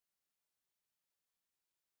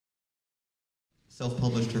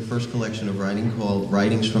self-published her first collection of writing called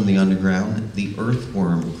Writings from the Underground, The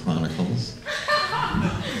Earthworm Chronicles,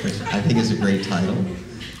 which I think is a great title.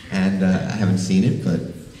 And I haven't seen it, but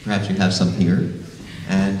perhaps you have some here.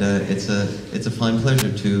 And it's a fine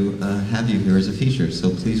pleasure to have you here as a feature.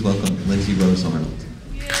 So please welcome Lindsay Rose Arnold.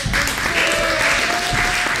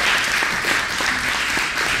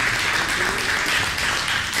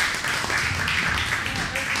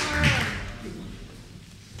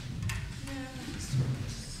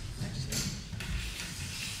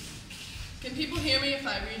 Can people hear me if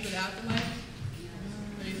I read without the mic?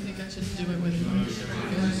 Or do you think I should do it with the mic?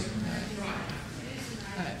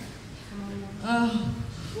 All right.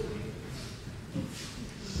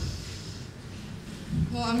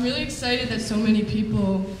 Well, I'm really excited that so many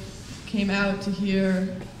people came out to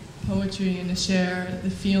hear poetry and to share the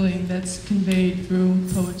feeling that's conveyed through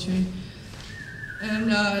poetry.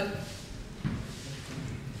 And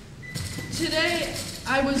today,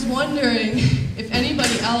 I was wondering if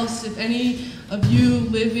anybody else, if any of you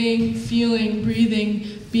living, feeling,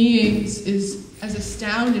 breathing beings is as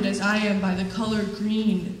astounded as I am by the color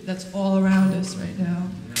green that's all around us right now.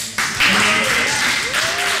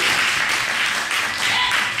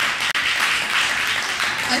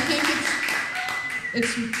 I think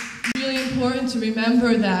it's really important to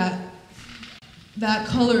remember that that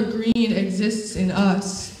color green exists in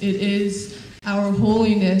us. It is our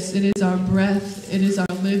holiness, it is our breath, it is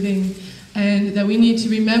our living, and that we need to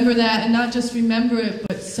remember that, and not just remember it,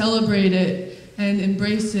 but celebrate it and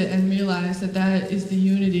embrace it and realize that that is the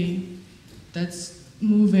unity that's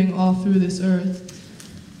moving all through this earth.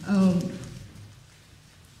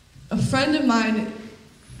 A friend of mine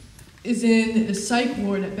is in a psych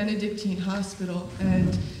ward at Benedictine Hospital,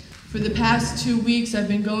 and for the past 2 weeks I've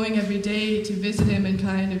been going every day to visit him and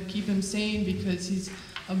kind of keep him sane, because he's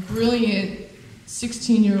a brilliant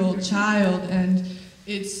 16-year-old child, and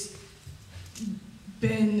it's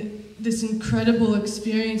been this incredible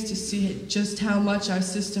experience to see just how much our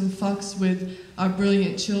system fucks with our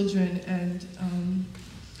brilliant children, and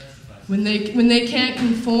when they can't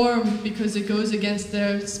conform because it goes against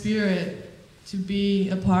their spirit to be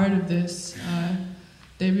a part of this,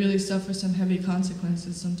 they really suffer some heavy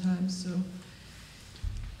consequences sometimes. So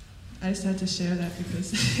I just had to share that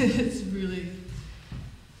because it's really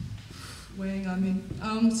weighing on me.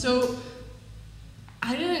 So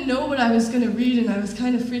I didn't know what I was going to read, and I was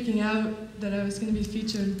kind of freaking out that I was going to be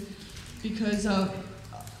featured, because a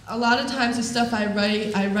lot of times the stuff I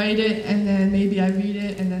write it, and then maybe I read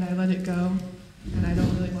it, and then I let it go, and I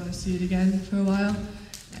don't really want to see it again for a while.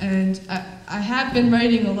 And I have been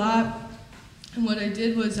writing a lot, and what I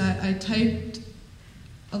did was I typed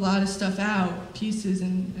a lot of stuff out, pieces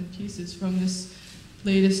and pieces from this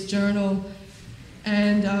latest journal,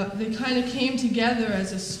 and they kind of came together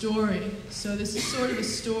as a story. So this is sort of a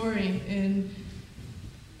story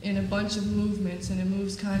in a bunch of movements, and it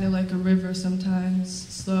moves kind of like a river, sometimes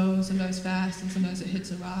slow, sometimes fast, and sometimes it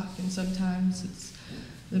hits a rock, and sometimes it's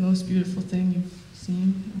the most beautiful thing you've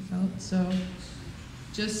seen or felt. So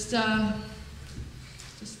just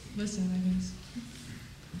listen, I guess.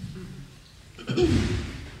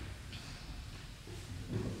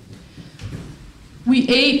 We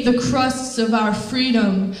ate the crusts of our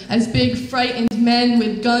freedom as big frightened men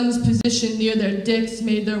with guns positioned near their dicks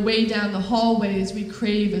made their way down the hallways we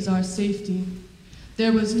crave as our safety.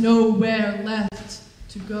 There was nowhere left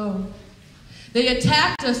to go. They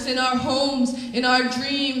attacked us in our homes, in our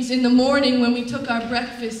dreams, in the morning when we took our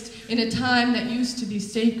breakfast in a time that used to be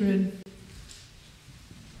sacred.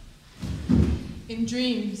 In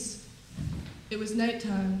dreams, it was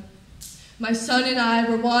nighttime. My son and I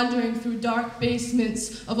were wandering through dark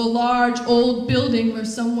basements of a large old building where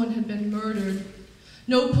someone had been murdered.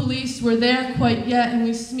 No police were there quite yet, and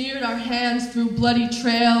we smeared our hands through bloody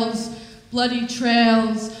trails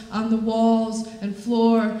on the walls and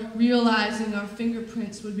floor, realizing our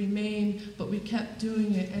fingerprints would remain, but we kept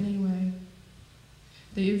doing it anyway.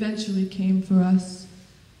 They eventually came for us.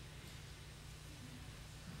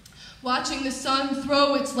 Watching the sun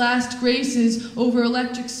throw its last graces over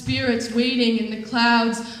electric spirits waiting in the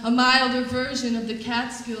clouds, a milder version of the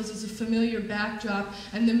Catskills is a familiar backdrop,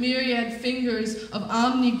 and the myriad fingers of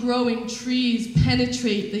omni-growing trees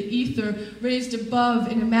penetrate the ether raised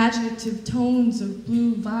above in imaginative tones of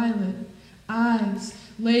blue-violet, eyes,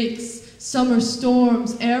 lakes, summer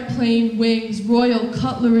storms, airplane wings, royal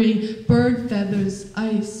cutlery, bird feathers,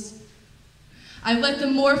 ice. I let the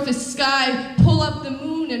amorphous sky pull up the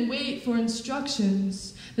moon and wait for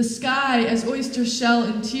instructions. The sky as oyster shell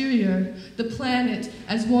interior, the planet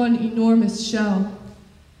as one enormous shell.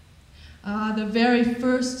 Ah, the very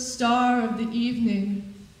first star of the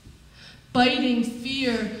evening. biting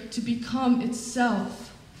fear to become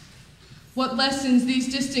itself. What lessons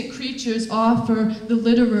these distant creatures offer the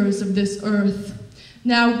litterers of this earth.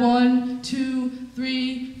 Now 1, 2,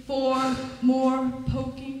 3, 4, more,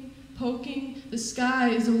 poking, poking, the sky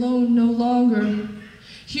is alone no longer.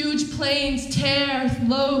 Huge planes tear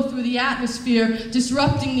low through the atmosphere,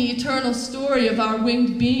 disrupting the eternal story of our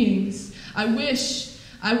winged beings. I wish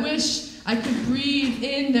I could breathe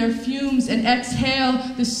in their fumes and exhale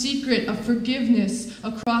the secret of forgiveness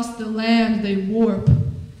across the land they warp.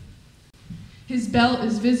 His belt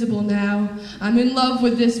is visible now. I'm in love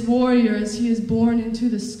with this warrior as he is born into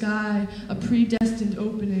the sky, a predestined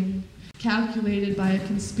opening, calculated by a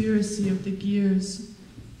conspiracy of the gears.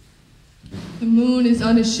 The moon is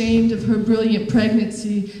unashamed of her brilliant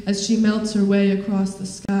pregnancy as she melts her way across the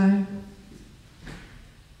sky.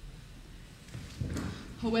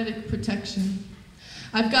 Poetic protection.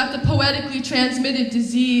 I've got the poetically transmitted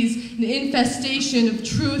disease, an infestation of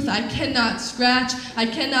truth I cannot scratch. I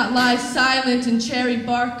cannot lie silent in cherry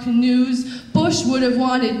bark canoes. Bush would have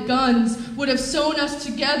wanted guns, would have sewn us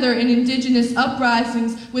together in indigenous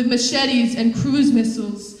uprisings with machetes and cruise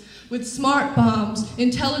missiles, with smart bombs,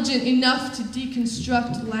 intelligent enough to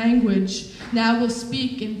deconstruct language. Now we'll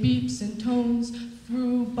speak in beeps and tones,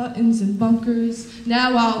 through buttons and bunkers.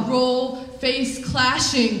 Now I'll roll, face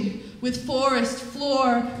clashing with forest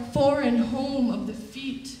floor, foreign home of the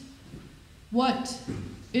feet. What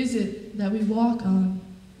is it that we walk on?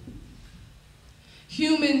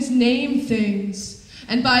 Humans name things,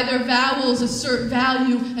 and by their vowels assert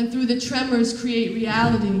value, and through the tremors create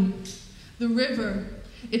reality. The river,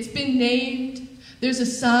 it's been named, there's a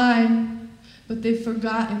sign, but they've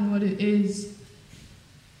forgotten what it is.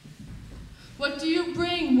 What do you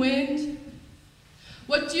bring, wind?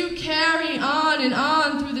 What do you carry on and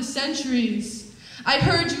on through the centuries? I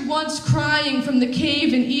heard you once crying from the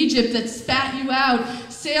cave in Egypt that spat you out,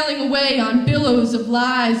 sailing away on billows of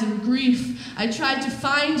lies and grief. I tried to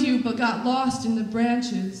find you, but got lost in the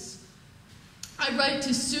branches. I write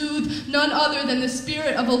to soothe none other than the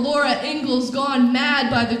spirit of a Laura Ingalls gone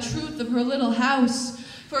mad by the truth of her little house.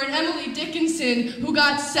 For an Emily Dickinson who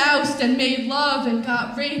got soused and made love and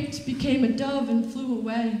got raped, became a dove and flew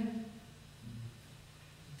away.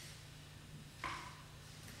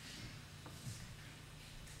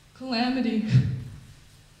 Calamity.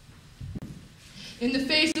 In the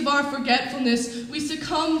face of our forgetfulness, we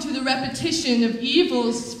succumb to the repetition of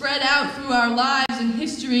evils spread out through our lives and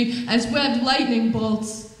history as webbed lightning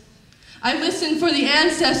bolts. I listen for the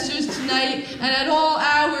ancestors tonight, and at all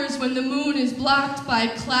hours when the moon is blocked by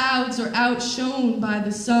clouds or outshone by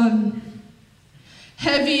the sun.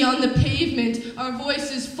 Heavy on the pavement, our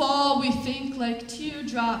voices fall, we think, like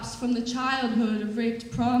teardrops from the childhood of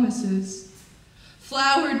raped promises.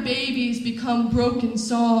 Flowered babies become broken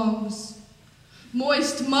songs.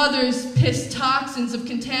 Moist mothers piss toxins of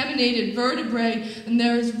contaminated vertebrae, and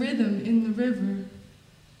there is rhythm in the river.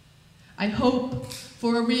 I hope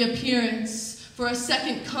for a reappearance, for a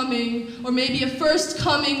second coming, or maybe a first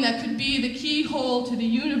coming that could be the keyhole to the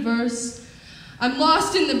universe. I'm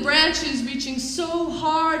lost in the branches, reaching so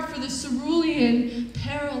hard for the cerulean,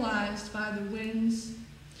 paralyzed by the winds.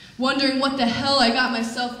 Wondering what the hell I got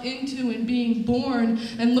myself into in being born,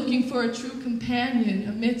 and looking for a true companion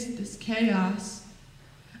amidst this chaos.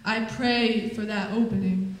 I pray for that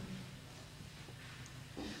opening.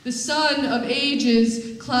 The sun of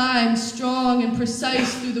ages climbs strong and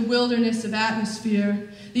precise through the wilderness of atmosphere,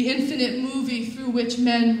 the infinite movie through which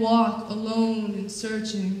men walk alone and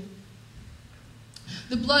searching.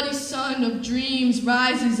 The bloody sun of dreams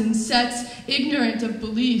rises and sets, ignorant of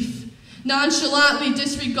belief, nonchalantly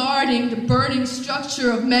disregarding the burning structure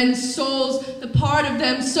of men's souls, the part of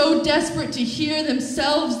them so desperate to hear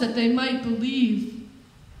themselves that they might believe.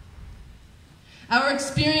 Our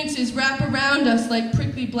experiences wrap around us like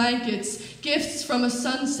prickly blankets, gifts from a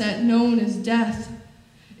sunset known as death.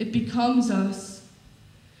 It becomes us.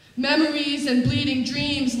 Memories and bleeding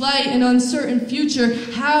dreams, light and uncertain future.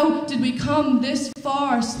 How did we come this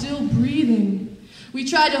far still breathing? We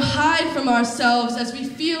try to hide from ourselves as we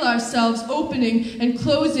feel ourselves opening and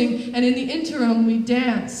closing, and in the interim we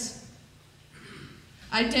dance.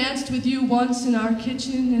 I danced with you once in our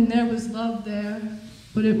kitchen, and there was love there,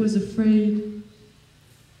 but it was afraid.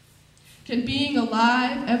 Can being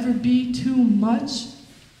alive ever be too much?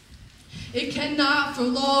 It cannot, for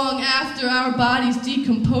long after our bodies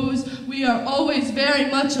decompose. We are always very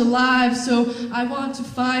much alive, so I want to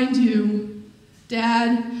find you.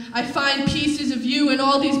 Dad, I find pieces of you in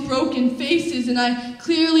all these broken faces, and I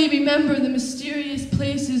clearly remember the mysterious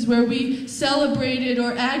places where we celebrated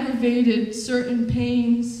or aggravated certain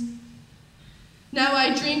pains. Now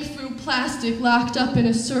I drink through plastic locked up in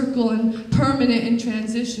a circle and permanent in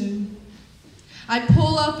transition. I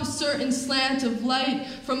pull up a certain slant of light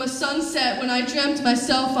from a sunset when I dreamt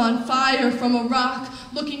myself on fire from a rock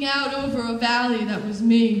looking out over a valley that was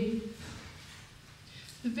me.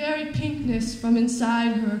 The very pinkness from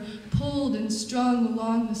inside her pulled and strung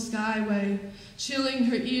along the skyway, chilling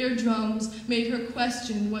her eardrums, made her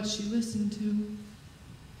question what she listened to.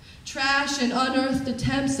 Trash and unearthed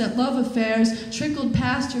attempts at love affairs trickled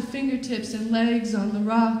past her fingertips and legs on the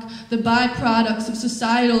rock, the byproducts of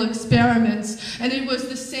societal experiments, and it was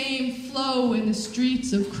the same flow in the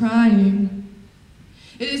streets of crying.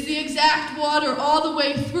 It is the exact water all the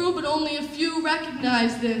way through, but only a few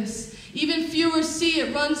recognize this. Even fewer see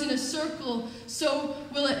it runs in a circle, so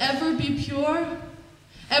will it ever be pure?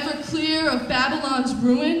 Ever clear of Babylon's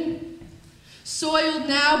ruin? Soiled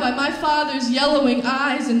now by my father's yellowing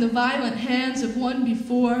eyes and the violent hands of one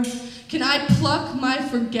before, can I pluck my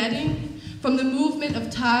forgetting from the movement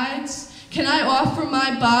of tides? Can I offer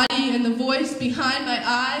my body and the voice behind my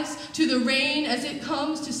eyes to the rain as it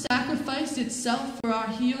comes to sacrifice itself for our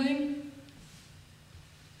healing?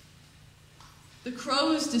 The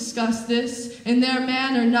crows discuss this in their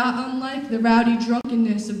manner not unlike the rowdy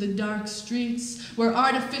drunkenness of the dark streets, where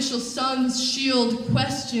artificial suns shield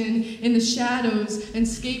question in the shadows and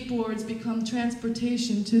skateboards become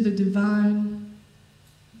transportation to the divine.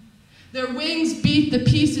 Their wings beat the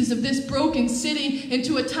pieces of this broken city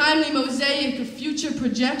into a timely mosaic of future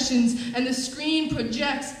projections, and the screen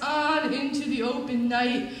projects on into the open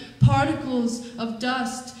night, particles of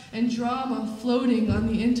dust and drama floating on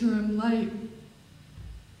the interim light.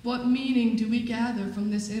 What meaning do we gather from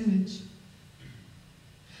this image?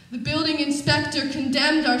 The building inspector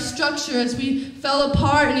condemned our structure as we fell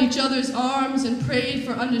apart in each other's arms and prayed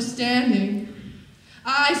for understanding.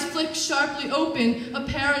 Eyes flicked sharply open, a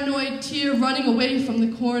paranoid tear running away from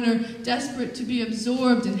the corner, desperate to be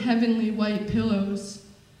absorbed in heavenly white pillows.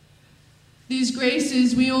 These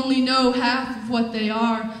graces, we only know half of what they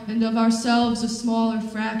are, and of ourselves a smaller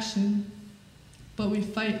fraction. But we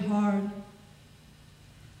fight hard.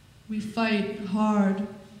 We fight hard.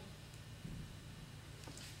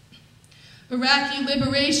 Iraqi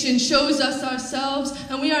liberation shows us ourselves,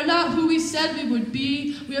 and we are not who we said we would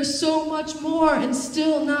be. We are so much more and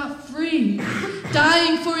still not free.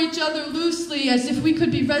 Dying for each other loosely as if we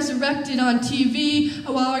could be resurrected on TV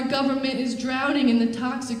while our government is drowning in the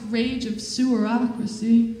toxic rage of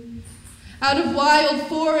sewerocracy. Out of wild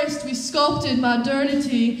forest we sculpted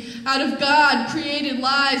modernity. Out of God created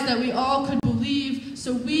lies that we all could believe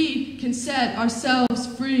so we can set ourselves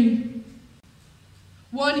free.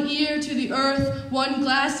 One ear to the earth, one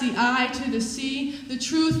glassy eye to the sea. The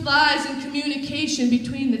truth lies in communication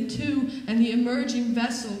between the two and the emerging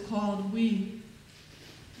vessel called we.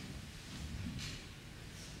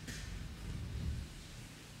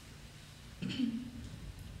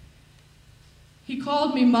 He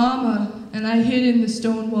called me Mama, and I hid in the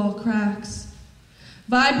stonewall cracks.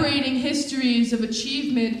 Vibrating histories of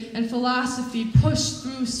achievement and philosophy pushed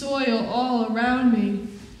through soil all around me.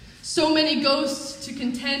 So many ghosts to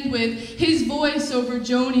contend with, his voice over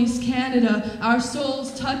Joni's Canada, our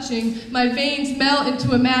souls touching. My veins melt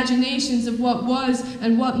into imaginations of what was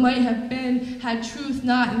and what might have been had truth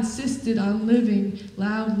not insisted on living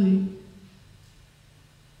loudly.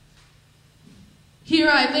 Here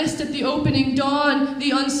I list at the opening dawn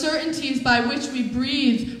the uncertainties by which we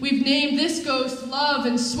breathe. We've named this ghost love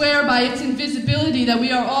and swear by its invisibility that we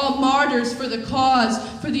are all martyrs for the cause,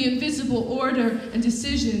 for the invisible order and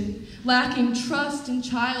decision. Lacking trust in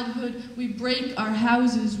childhood, we break our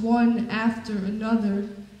houses one after another,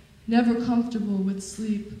 never comfortable with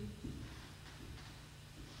sleep.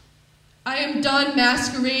 I am done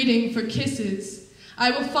masquerading for kisses. I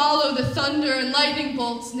will follow the thunder and lightning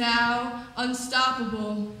bolts now,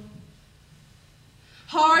 unstoppable.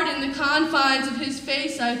 Hard in the confines of his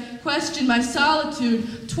face, I question my solitude.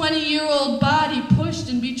 20-year-old body pushed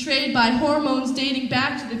and betrayed by hormones dating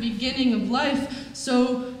back to the beginning of life.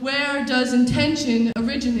 So where does intention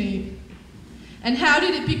originate? And how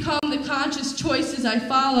did it become the conscious choices I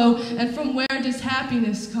follow, and from where does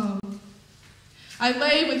happiness come? I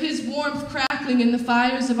lay with his warmth crackling in the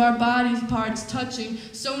fires of our bodies parts touching,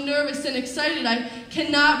 so nervous and excited I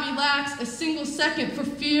cannot relax a single second for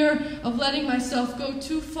fear of letting myself go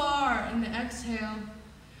too far in the exhale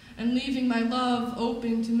and leaving my love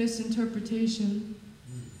open to misinterpretation.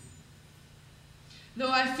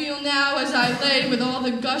 Though I feel now as I lay with all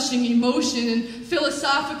the gushing emotion and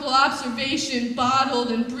philosophical observation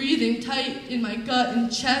bottled and breathing tight in my gut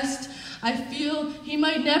and chest, I feel he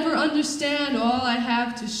might never understand all I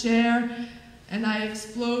have to share, and I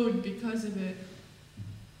explode because of it.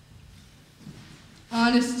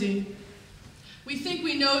 Honesty. We think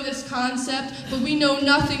we know this concept, but we know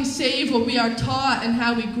nothing save what we are taught and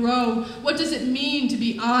how we grow. What does it mean to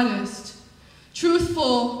be honest?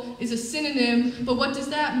 Truthful is a synonym, but what does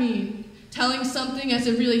that mean? Telling something as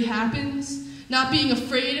it really happens? Not being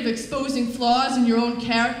afraid of exposing flaws in your own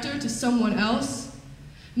character to someone else?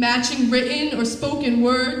 Matching written or spoken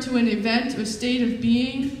word to an event or state of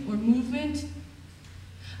being or movement?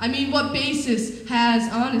 I mean, what basis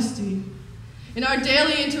has honesty? In our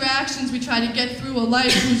daily interactions, we try to get through a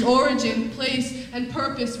life whose origin, place, and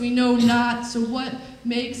purpose we know not. So what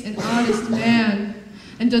makes an honest man?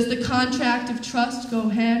 And does the contract of trust go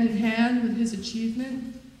hand in hand with his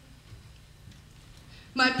achievement?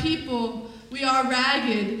 My people, we are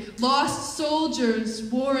ragged, lost soldiers,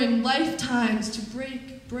 warring lifetimes to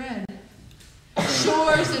break bread.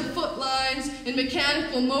 Shores and footlines in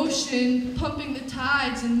mechanical motion, pumping the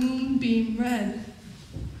tides in moonbeam red.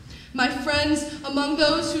 My friends, among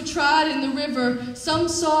those who trod in the river, some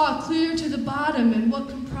saw clear to the bottom and what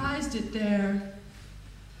comprised it there.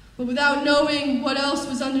 But without knowing what else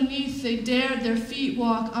was underneath, they dared their feet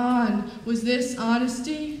walk on. Was this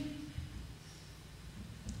honesty?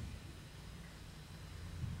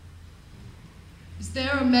 Is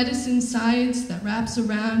there a medicine science that wraps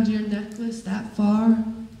around your necklace that far?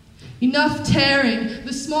 Enough tearing,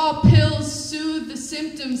 the small pills soothe the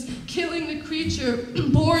symptoms, killing the creature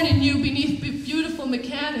born in you beneath beautiful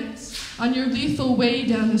mechanics on your lethal way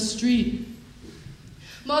down the street.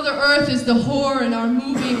 Mother Earth is the whore in our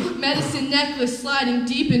moving medicine necklace sliding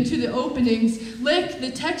deep into the openings. Lick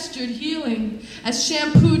the textured healing as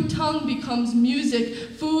shampooed tongue becomes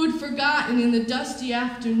music, food forgotten in the dusty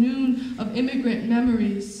afternoon of immigrant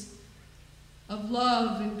memories, of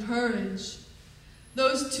love and courage.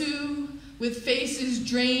 Those two with faces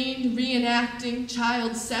drained, reenacting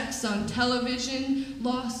child sex on television,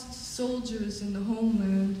 lost soldiers in the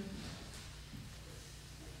homeland.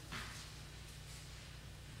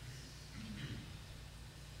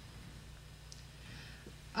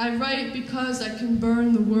 I write because I can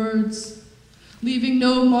burn the words, leaving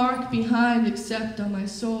no mark behind except on my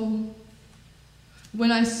soul.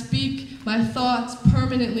 When I speak, my thoughts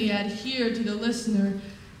permanently adhere to the listener,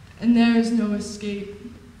 and there is no escape.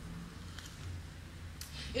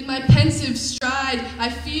 In my pensive stride, I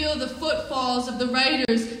feel the footfalls of the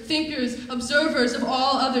writers, thinkers, observers of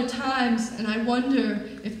all other times, and I wonder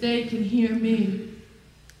if they can hear me.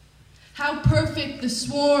 How perfect the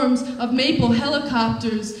swarms of maple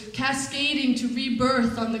helicopters cascading to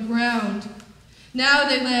rebirth on the ground. Now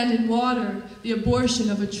they land in water, the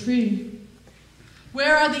abortion of a tree.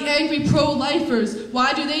 Where are the angry pro-lifers?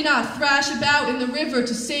 Why do they not thrash about in the river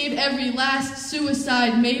to save every last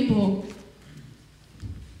suicide maple?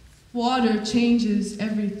 Water changes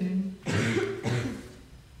everything.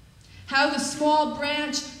 How the small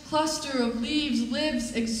branch cluster of leaves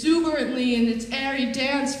lives exuberantly in its airy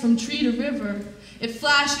dance from tree to river. It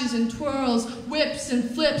flashes and twirls, whips and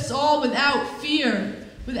flips, all without fear.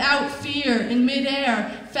 Without fear, in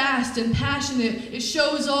midair, fast and passionate, it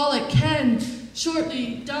shows all it can.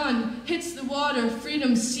 Shortly done, hits the water,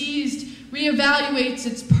 freedom seized, reevaluates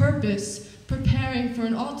its purpose, preparing for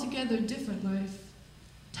an altogether different life,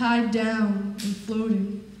 tied down and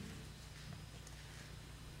floating.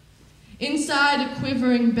 Inside a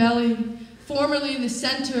quivering belly, formerly the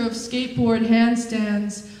center of skateboard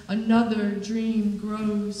handstands, another dream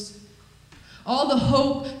grows. All the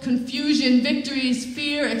hope, confusion, victories,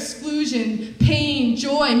 fear, exclusion, pain,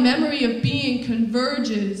 joy, memory of being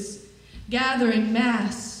converges, gathering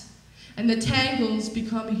mass, and the tangles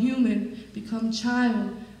become human, become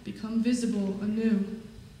child, become visible anew.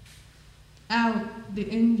 Out the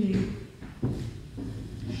in-gate.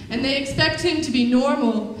 And they expect him to be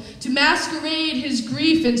normal, to masquerade his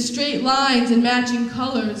grief in straight lines and matching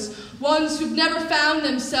colors, ones who've never found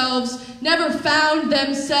themselves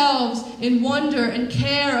in wonder and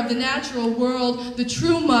care of the natural world. The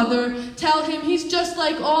true mother, tell him he's just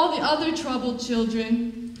like all the other troubled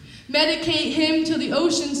children. Medicate him till the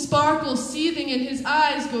ocean sparkle seething in his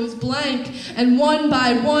eyes goes blank, and one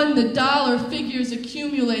by one the dollar figures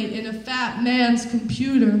accumulate in a fat man's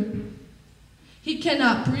computer. He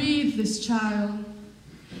cannot breathe, this child.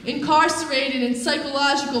 Incarcerated in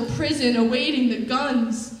psychological prison awaiting the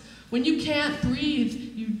guns. When you can't breathe,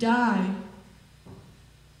 you die.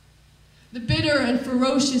 The bitter and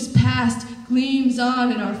ferocious past gleams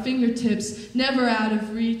on at our fingertips, never out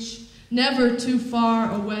of reach, never too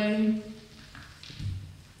far away.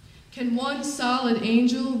 Can one solid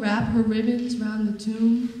angel wrap her ribbons round the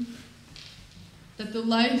tomb, that the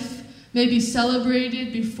life may be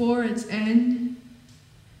celebrated before its end?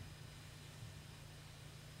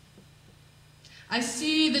 I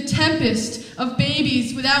see the tempest of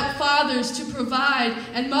babies without fathers to provide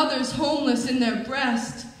and mothers homeless in their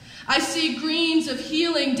breast. I see greens of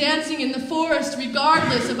healing dancing in the forest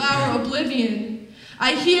regardless of our oblivion.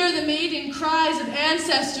 I hear the maiden cries of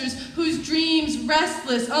ancestors whose dreams,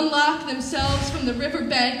 restless, unlock themselves from the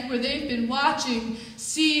riverbank where they've been watching,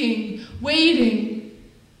 seeing, waiting.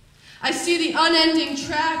 I see the unending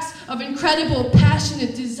tracks of incredible,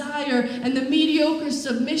 passionate desire and the mediocre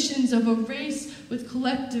submissions of a race with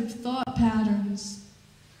collective thought patterns.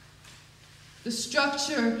 The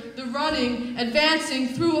structure, the running, advancing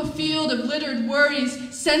through a field of littered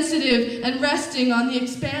worries, sensitive and resting on the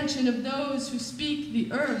expansion of those who speak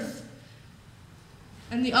the earth,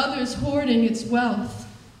 and the others hoarding its wealth.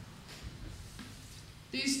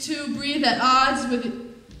 These two breathe at odds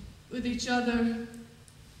with each other,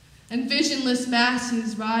 and visionless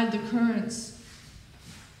masses ride the currents.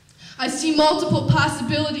 I see multiple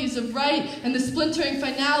possibilities of right and the splintering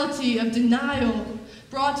finality of denial,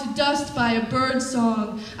 brought to dust by a bird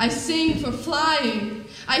song. I sing for flying.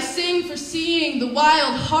 I sing for seeing the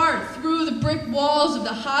wild heart through the brick walls of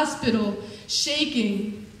the hospital,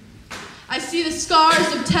 shaking. I see the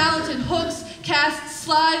scars of talented hooks cast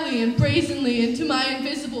slyly and brazenly into my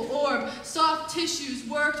invisible orb, soft tissues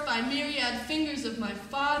worked by myriad fingers of my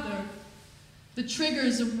father, the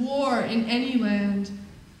triggers of war in any land.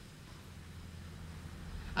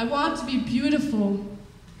 I want to be beautiful,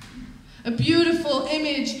 a beautiful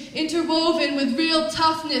image interwoven with real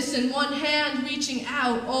toughness and one hand reaching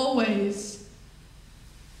out always.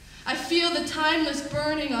 I feel the timeless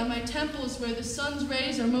burning on my temples where the sun's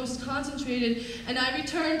rays are most concentrated, and I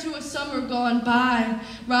return to a summer gone by,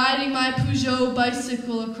 riding my Peugeot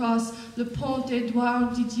bicycle across Le Pont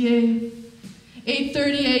Édouard Didier,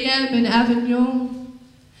 8:30 a.m. in Avignon,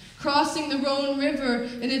 crossing the Rhone River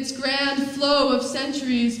in its grand flow of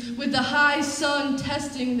centuries, with the high sun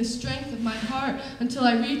testing the strength of my heart until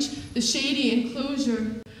I reach the shady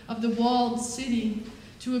enclosure of the walled city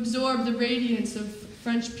to absorb the radiance of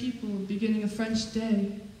French people beginning a French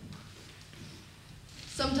day.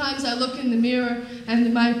 Sometimes I look in the mirror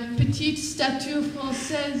and my petite stature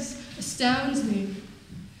française astounds me.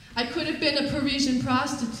 I could have been a Parisian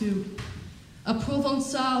prostitute, a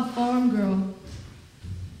Provençal farm girl.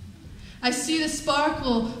 I see the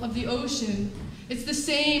sparkle of the ocean. It's the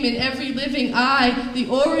same in every living eye. The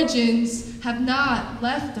origins have not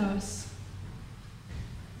left us.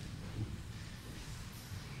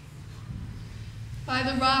 By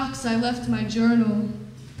the rocks I left my journal.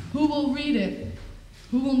 Who will read it?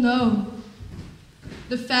 Who will know?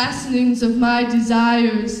 The fastenings of my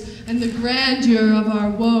desires and the grandeur of our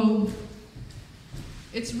woe.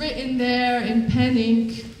 It's written there in pen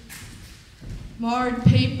ink, marred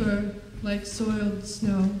paper like soiled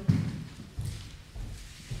snow.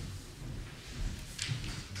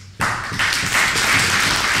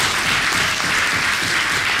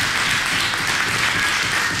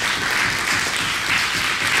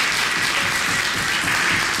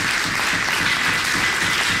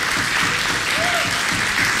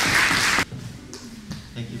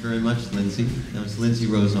 Very much, Lindsay. That was Lindsay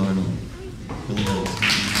Rose Arnold. Really nice.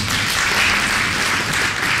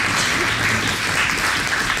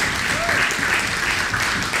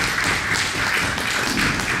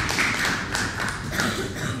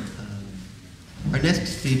 Our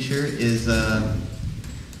next feature is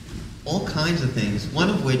all kinds of things. One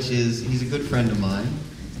of which is he's a good friend of mine,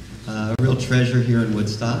 a real treasure here in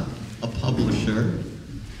Woodstock, a publisher,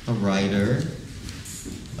 a writer.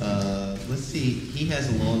 Let's see, he has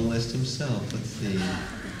a long list himself. Let's see.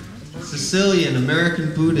 Sicilian,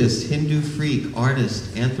 American Buddhist, Hindu freak,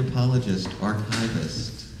 artist, anthropologist,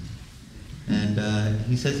 archivist. And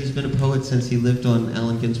he says he's been a poet since he lived on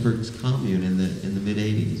Allen Ginsberg's commune in the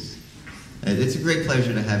mid-'80s. It's a great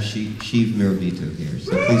pleasure to have Shiv Mirabito here,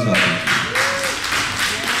 so please welcome.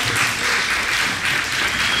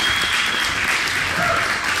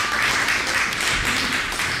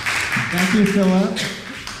 Thank you, Philip.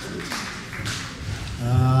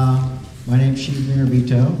 My name's Shiv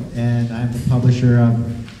Mirabito, and I'm the publisher of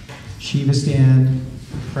Shivastan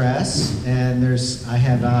Press. And I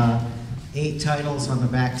have 8 titles on the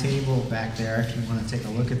back table back there, if you want to take a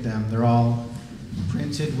look at them. They're all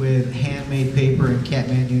printed with handmade paper in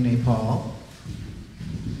Kathmandu, Nepal.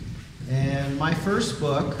 And my first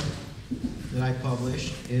book that I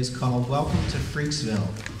published is called Welcome to Freaksville.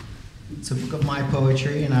 It's a book of my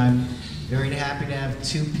poetry, and I'm very happy to have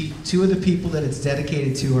two of the people that it's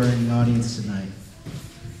dedicated to are in the audience tonight.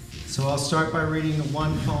 So I'll start by reading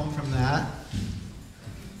one poem from that.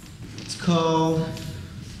 It's called,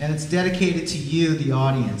 and it's dedicated to you, the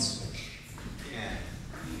audience.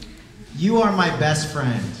 You are my best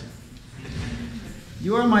friend.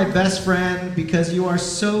 You are my best friend because you are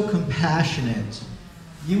so compassionate.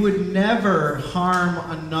 You would never harm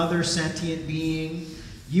another sentient being.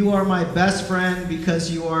 You are my best friend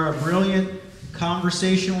because you are a brilliant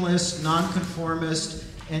conversationalist, nonconformist,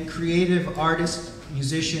 and creative artist,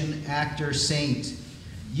 musician, actor, saint.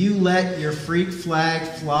 You let your freak flag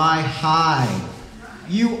fly high.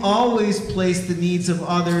 You always place the needs of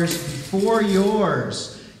others before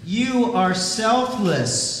yours. You are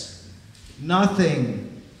selfless,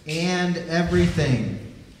 nothing and everything.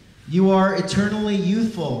 You are eternally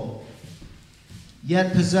youthful,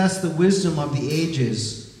 yet possess the wisdom of the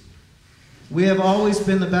ages. We have always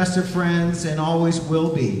been the best of friends and always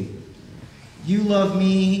will be. You love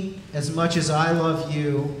me as much as I love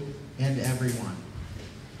you and everyone.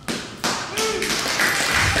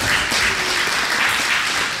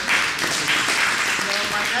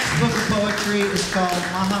 Book of poetry is called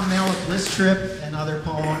Mahamela Bliss Trip and Other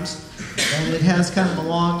Poems, and it has kind of a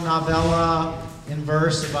long novella in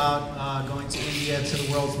verse about going to India to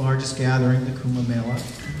the world's largest gathering, the Kumbh Mela.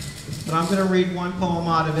 But I'm going to read one poem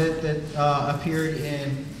out of it that appeared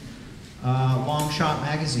in Long Shot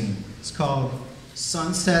magazine. It's called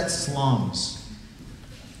Sunset Slums.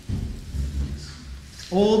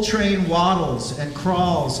 Old train waddles and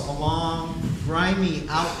crawls along grimy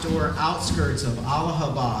outdoor outskirts of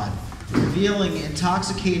Allahabad, revealing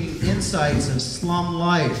intoxicating insights of slum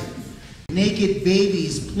life. Naked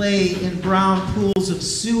babies play in brown pools of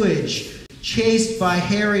sewage, chased by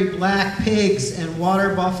hairy black pigs and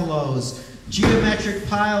water buffaloes, geometric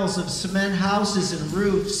piles of cement houses and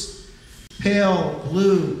roofs, pale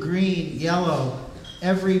blue, green, yellow,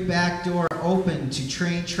 every back door open to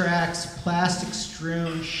train tracks,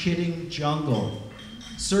 plastic-strewn, shitting jungle.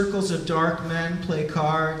 Circles of dark men play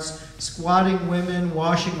cards, squatting women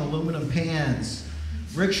washing aluminum pans.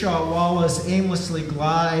 Rickshaw wallas aimlessly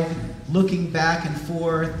glide, looking back and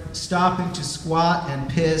forth, stopping to squat and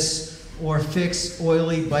piss or fix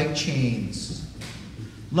oily bike chains.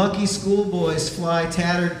 Lucky schoolboys fly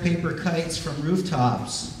tattered paper kites from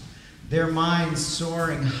rooftops, their minds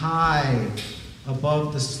soaring high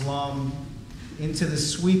above the slum into the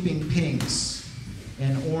sweeping pinks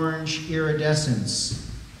and orange iridescence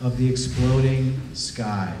of the exploding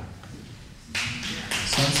sky.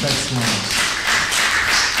 Sunset Slums.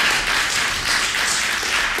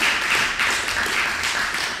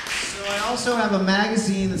 So I also have a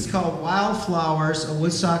magazine that's called Wildflowers, a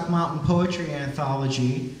Woodstock Mountain poetry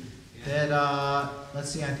anthology that, let's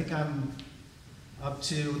see, I think I'm up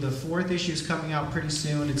to the 4th issue is coming out pretty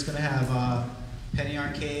soon. It's going to have Penny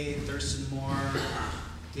Arcade, Thurston Moore,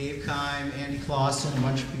 Dave Kime, Andy Clausen, a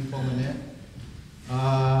bunch of people in it.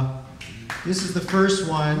 This is the first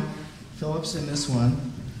one. Philip's in this one.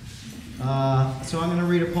 So I'm going to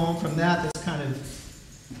read a poem from that that's kind of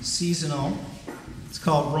seasonal. It's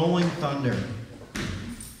called Rolling Thunder.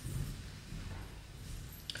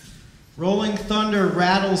 Rolling thunder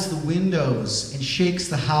rattles the windows and shakes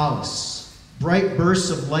the house. Bright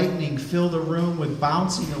bursts of lightning fill the room with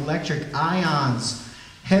bouncing electric ions,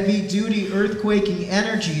 heavy-duty earthquaking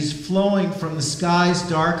energies flowing from the sky's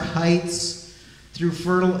dark heights through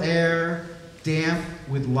fertile air, damp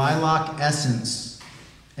with lilac essence,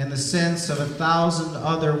 and the sense of 1,000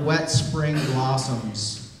 other wet spring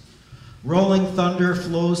blossoms. Rolling thunder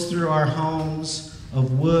flows through our homes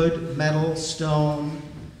of wood, metal, stone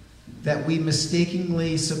that we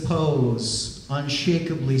mistakenly suppose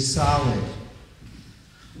unshakably solid.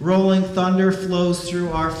 Rolling thunder flows through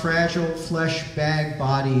our fragile flesh bag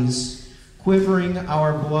bodies, quivering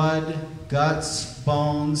our blood, guts,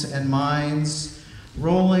 bones, and minds.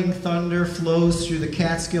 Rolling thunder flows through the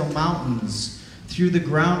Catskill Mountains, through the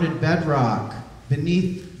grounded bedrock,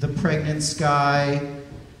 beneath the pregnant sky,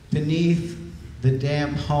 beneath the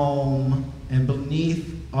damp home, and beneath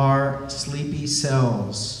our sleepy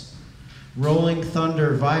selves. Rolling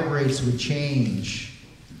thunder vibrates with change.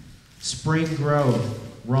 Spring growth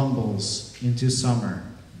rumbles into summer.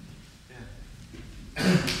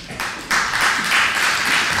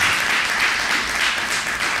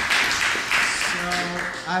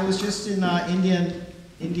 I was just in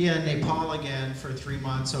India and Nepal again for 3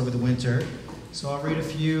 months over the winter. So I'll read a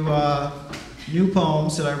few new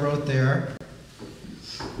poems that I wrote there.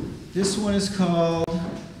 This one is called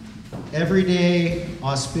Everyday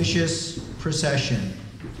Auspicious Procession.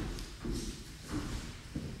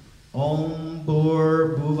 Om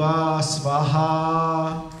Bhur Bhuva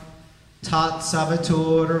Svaha Tat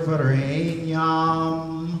Savitur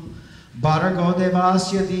Varenyam Bhargo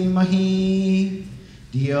Devasya Dhimahi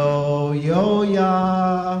Dio Yo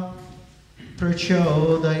Ya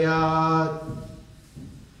Prachodayat.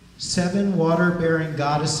 7 water-bearing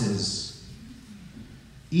goddesses,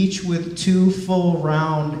 each with 2 full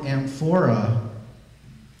round amphora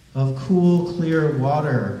of cool, clear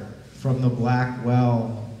water from the black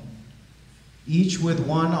well, each with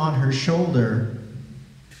one on her shoulder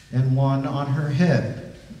and one on her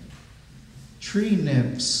hip. Tree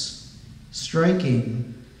nymphs,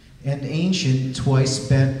 striking an ancient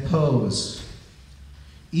twice-bent pose,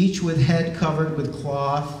 each with head covered with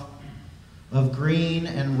cloth of green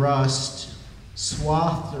and rust,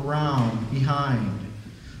 swathed around behind,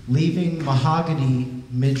 leaving mahogany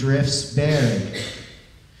midriffs bared.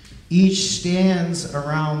 Each stands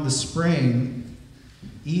around the spring,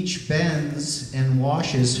 each bends and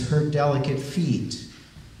washes her delicate feet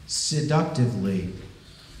seductively.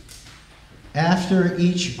 After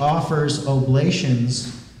each offers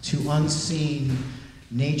oblations to unseen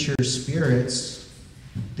nature spirits,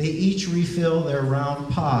 they each refill their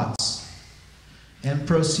round pots and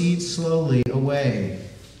proceed slowly away,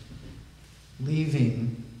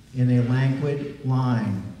 leaving in a languid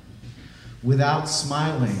line, without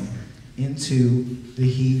smiling, into the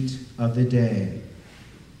heat of the day.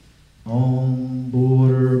 Om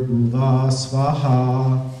Bhur Bhuva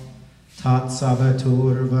Svaha Tat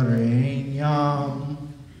Sabatur Varenyam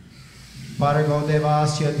Bhargo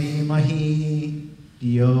Devasya Dhimahi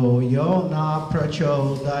Dio Yo Na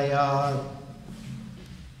Prachodayat.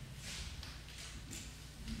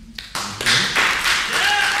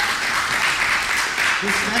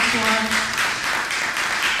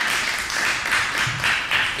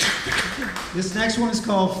 This next one is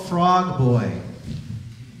called Frog Boy.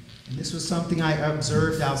 And this was something I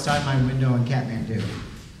observed outside my window in Kathmandu.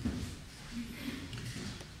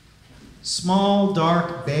 Small,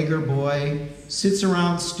 dark beggar boy sits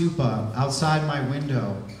around stupa outside my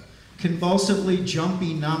window, convulsively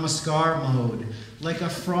jumpy namaskar mode, like a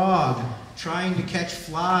frog trying to catch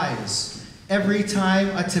flies. Every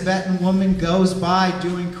time a Tibetan woman goes by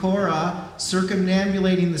doing kora,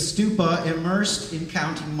 circumambulating the stupa, immersed in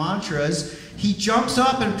counting mantras, he jumps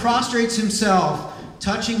up and prostrates himself,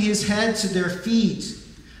 touching his head to their feet.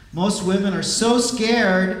 Most women are so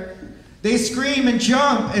scared, they scream and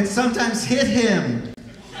jump and sometimes hit him.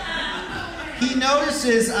 He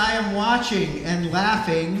notices I am watching and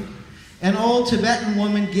laughing. An old Tibetan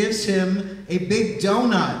woman gives him a big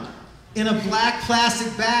donut in a black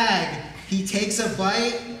plastic bag. He takes a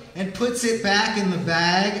bite and puts it back in the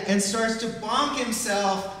bag and starts to bonk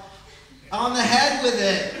himself on the head with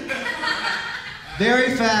it.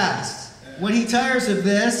 Very fast. When he tires of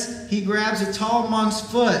this, he grabs a tall monk's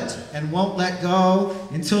foot and won't let go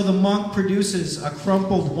until the monk produces a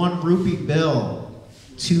crumpled 1 rupee bill,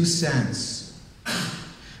 2 cents.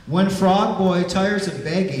 When Frog Boy tires of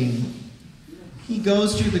begging, he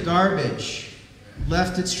goes through the garbage,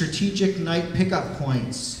 left at strategic night pickup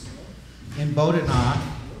points in Bodhanath,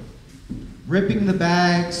 ripping the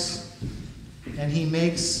bags, and he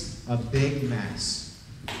makes a big mess.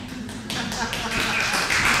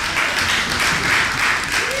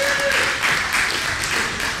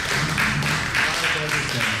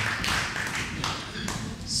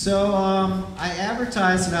 So I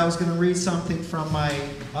advertised that I was going to read something from my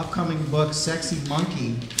upcoming book, Sexy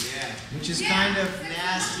Monkey, which is kind of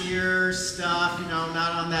nastier stuff, you know,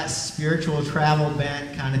 not on that spiritual travel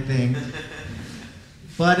bent kind of thing.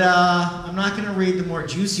 But I'm not going to read the more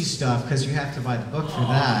juicy stuff because you have to buy the book for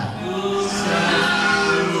that.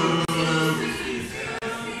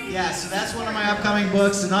 So that's one of my upcoming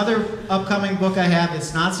books. Another upcoming book I have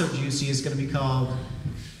that's not so juicy is going to be called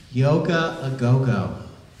Yoga A Go-Go.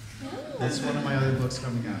 That's one of my other books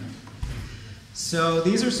coming out. So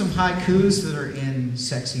these are some haikus that are in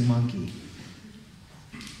Sexy Monkey.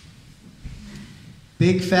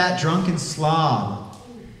 Big fat drunken slob,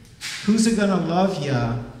 who's it gonna love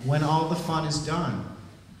ya when all the fun is done?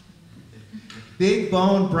 Big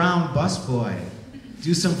bone brown busboy,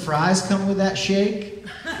 do some fries come with that shake?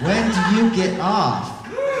 When do you get off?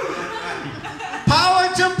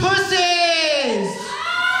 Power to pussies!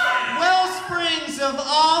 Wellsprings of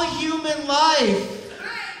all human life.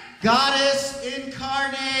 Goddess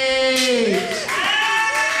incarnate.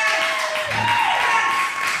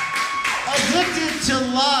 Addicted to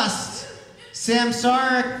lust,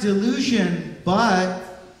 samsaric delusion, but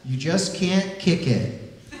you just can't kick it.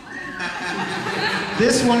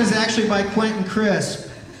 This one is actually by Quentin Crisp.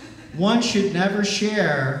 One should never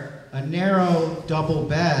share a narrow double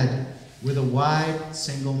bed with a wide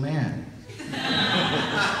single man.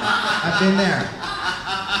 I've been there.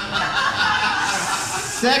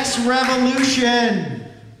 Sex revolution.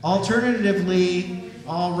 Alternatively,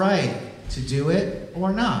 all right, to do it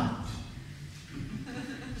or not.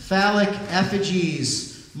 Phallic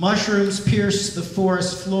effigies Mushrooms pierce the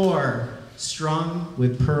forest floor, strung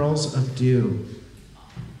with pearls of dew.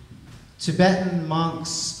 Tibetan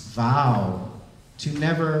monks vow to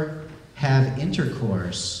never have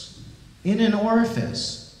intercourse in an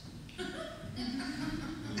orifice.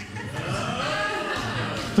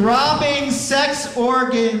 Throbbing sex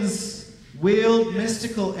organs wield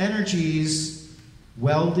mystical energies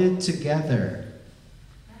welded together.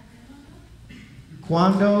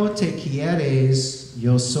 Cuando te quieres,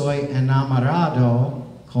 yo soy enamorado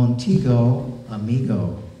contigo,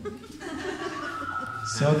 amigo.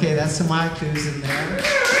 So, okay, that's some haikus in there.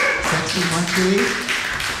 Sexy Monkey.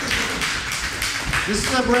 This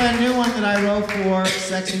is a brand new one that I wrote for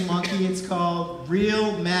Sexy Monkey. It's called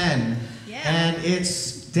Real Men. Yeah. And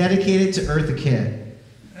it's dedicated to Eartha Kitt.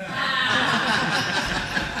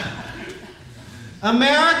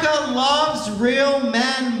 America loves real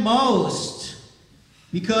men most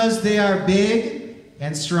because they are big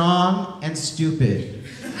and strong and stupid.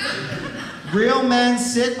 Real men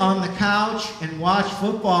sit on the couch and watch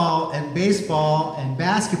football and baseball and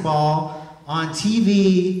basketball on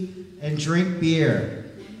TV and drink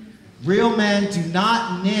beer. Real men do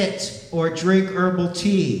not knit or drink herbal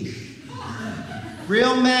tea.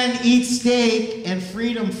 Real men eat steak and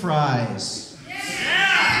freedom fries.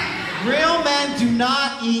 Real men do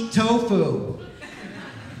not eat tofu.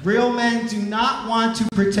 Real men do not want to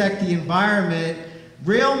protect the environment.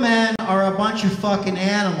 Real men are a bunch of fucking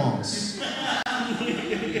animals.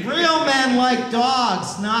 Real men like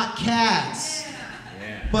dogs, not cats.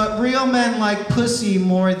 But real men like pussy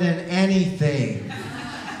more than anything.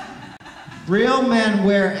 Real men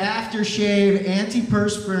wear aftershave,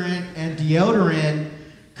 antiperspirant, and deodorant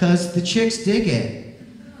because the chicks dig it.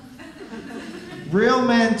 Real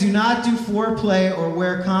men do not do foreplay or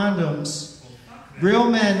wear condoms. Real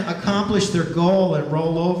men accomplish their goal and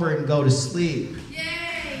roll over and go to sleep.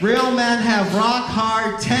 Yay. Real men have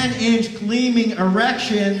rock-hard, 10-inch gleaming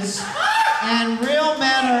erections, and real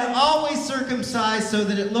men are always circumcised so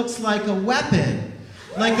that it looks like a weapon,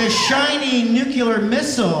 like a shiny nuclear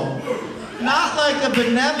missile, not like a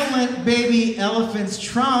benevolent baby elephant's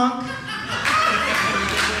trunk.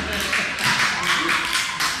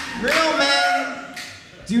 Real men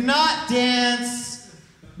do not dance,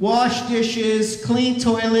 wash dishes, clean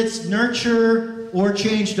toilets, nurture, or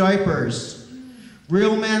change diapers.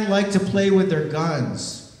 Real men like to play with their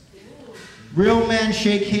guns. Real men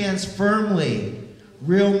shake hands firmly.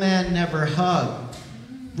 Real men never hug.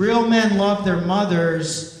 Real men love their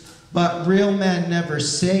mothers, but real men never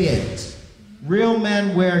say it. Real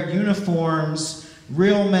men wear uniforms.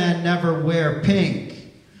 Real men never wear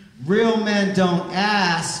pink. Real men don't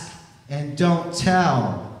ask and don't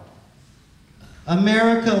tell.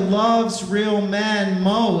 America loves real men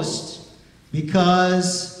most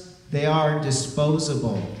because they are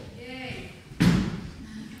disposable. Yay.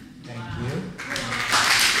 Thank you.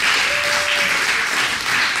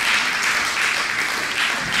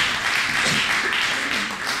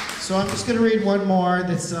 So I'm just going to read one more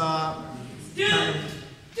that's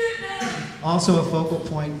also a focal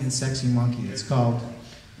point in Sexy Monkey. It's called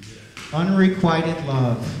Unrequited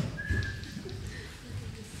Love.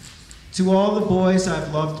 To all the boys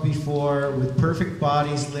I've loved before, with perfect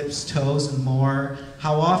bodies, lips, toes, and more,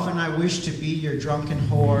 how often I wish to be your drunken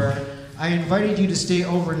whore. I invited you to stay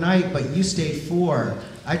overnight, but you stayed 4.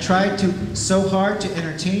 I tried so hard to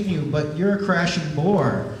entertain you, but you're a crashing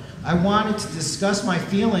bore. I wanted to discuss my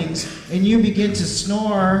feelings, and you begin to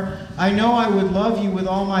snore. I know I would love you with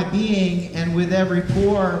all my being and with every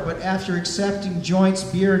pore, but after accepting joints,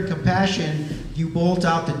 beer, and compassion, you bolt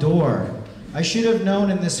out the door. I should have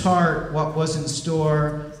known in this heart what was in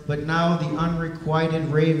store, but now the unrequited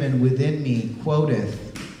raven within me quoteth,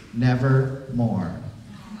 nevermore.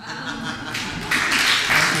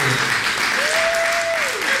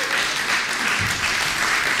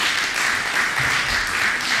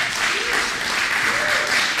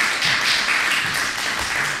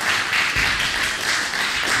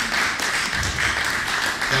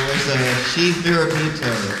 There was a Chief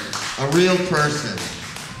Mirabito, a real person.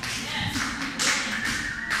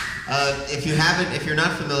 If you're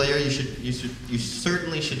not familiar, you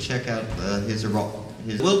certainly should check out his.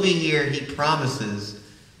 We'll be here. He promises,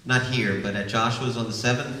 not here, but at Joshua's on the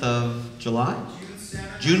 7th of July.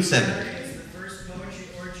 June 7th. It's the first poetry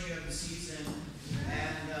orgy of the season,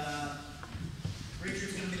 and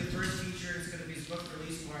Richard's going to be the first feature. It's going to be his book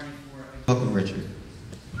release party for it. Welcome, Richard.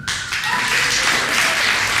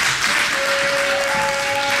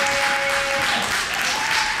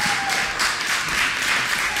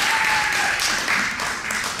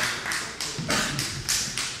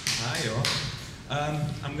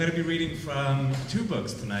 I'm going to be reading from 2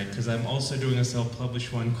 books tonight because I'm also doing a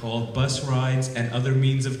self-published one called Bus Rides and Other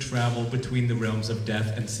Means of Travel Between the Realms of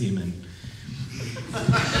Death and Semen.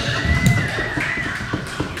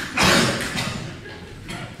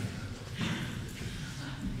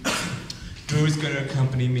 Drew is going to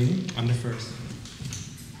accompany me on the first.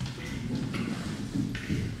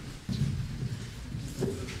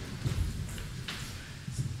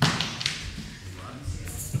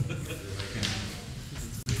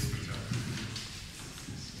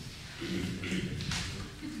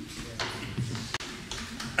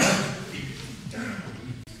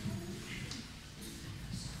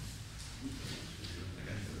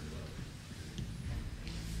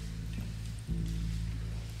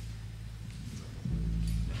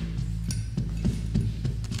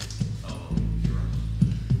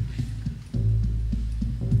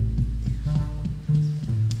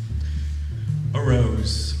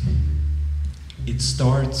 It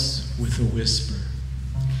starts with a whisper,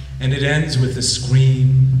 and it ends with a scream,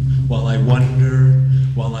 while I wonder,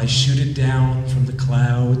 while I shoot it down from the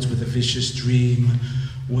clouds with a vicious dream.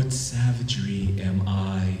 What savagery am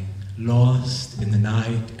I, lost in the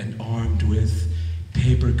night and armed with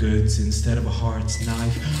paper goods instead of a heart's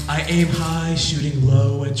knife? I aim high, shooting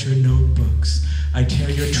low at your notebooks. I tear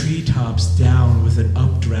your treetops down with an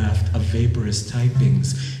updraft of vaporous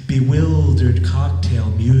typings, bewildered cocktail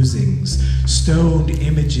musings, stoned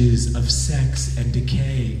images of sex and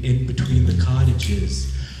decay in between the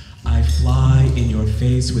cottages. I fly in your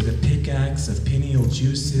face with a pickaxe of pineal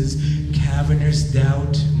juices, cavernous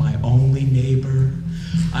doubt, my only neighbor.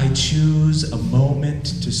 I choose a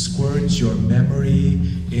moment to squirt your memory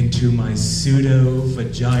into my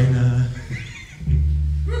pseudo-vagina.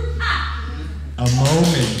 A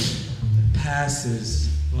moment passes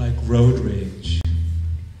like road rage,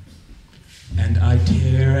 and I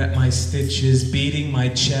tear at my stitches, beating my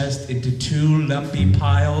chest into 2 lumpy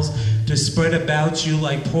piles to spread about you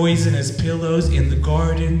like poisonous pillows in the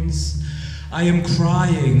gardens. I am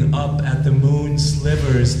crying up at the moon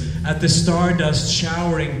slivers, at the stardust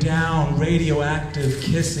showering down radioactive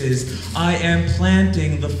kisses. I am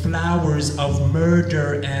planting the flowers of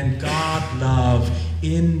murder and God love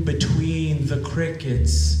in between the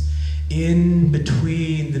crickets, in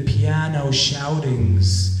between the piano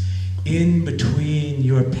shoutings, in between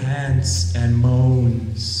your pants and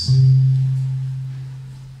moans.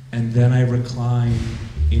 And then I recline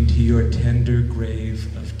into your tender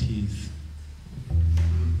grave of teeth.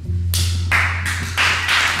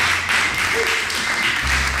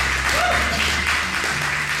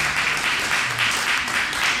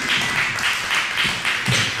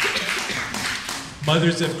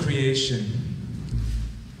 Mothers of creation,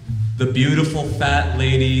 the beautiful fat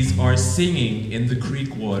ladies are singing in the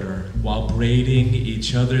creek water while braiding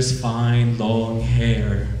each other's fine long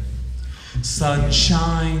hair. Sun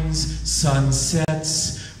shines, sun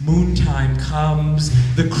sets, moontime comes,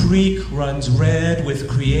 the creek runs red with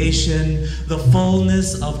creation, the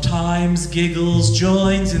fullness of time's giggles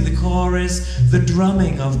joins in the chorus, the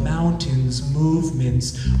drumming of mountains'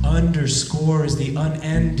 movements underscores the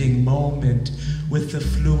unending moment with the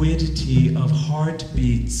fluidity of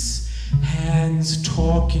heartbeats, hands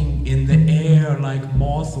talking in the air like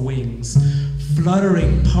moth wings,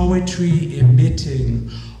 fluttering poetry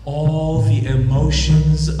emitting all the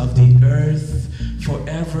emotions of the earth,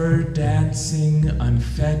 forever dancing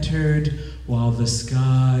unfettered while the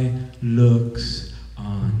sky looks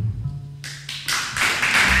on.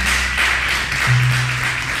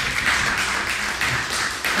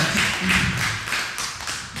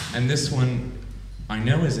 And this one I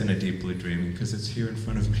know is in a deep blue dream because it's here in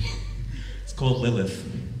front of me. It's called Lilith.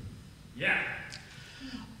 Yeah.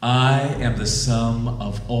 I am the sum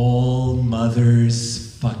of all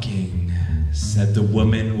mothers fucking, said the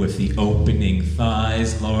woman with the opening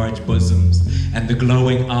thighs, large bosoms, and the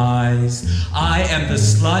glowing eyes. I am the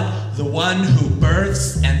slut, the one who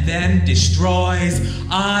births and then destroys.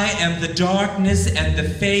 I am the darkness and the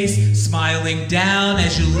face smiling down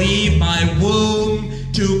as you leave my womb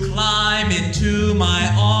to climb into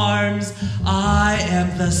my arms. I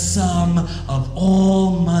am the sum of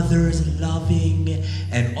all mothers loving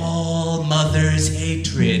and all mothers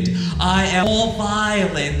hatred. I am all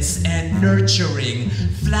violence and nurturing,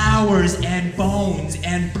 flowers and bones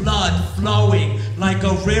and blood flowing like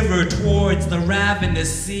a river towards the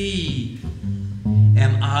ravenous sea.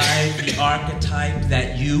 Am I the archetype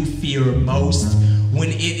that you fear most when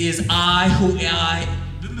it is I who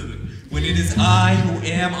When it is I who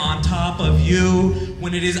am on top of you,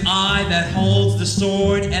 when it is I that holds the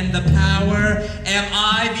sword and the power, am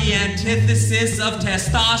I the antithesis of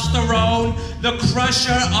testosterone, the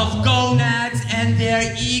crusher of gonads and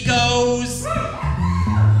their egos?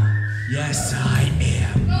 Yes, I am.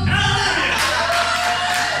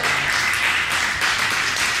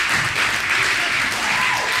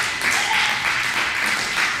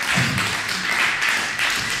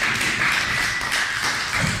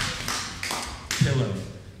 Pillow.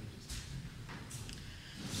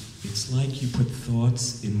 It's like you put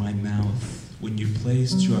thoughts in my mouth when you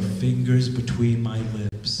placed your fingers between my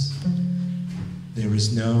lips. There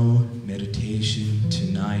is no meditation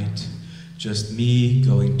tonight, just me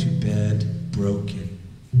going to bed broken.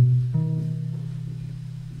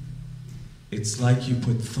 It's like you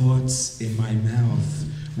put thoughts in my mouth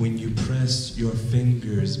when you pressed your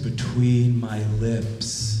fingers between my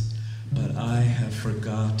lips, but I have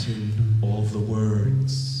forgotten all the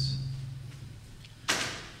words.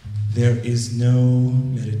 There is no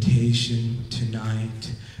meditation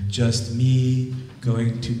tonight, just me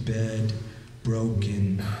going to bed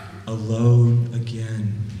broken, alone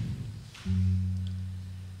again.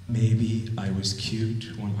 Maybe I was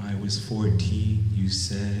cute when I was 14, you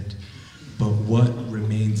said, but what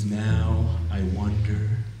remains now, I wonder.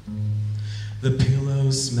 The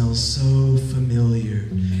pillow smells so familiar,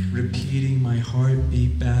 repeating my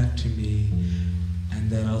heartbeat back to me, and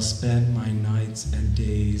that I'll spend my nights and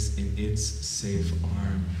days in its safe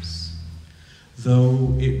arms.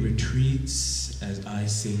 Though it retreats as I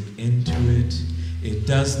sink into it, it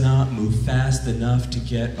does not move fast enough to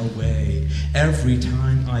get away. Every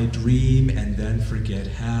time I dream and then forget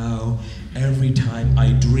how, every time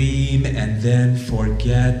I dream and then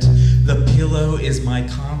forget, the pillow is my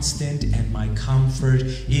constant and my comfort,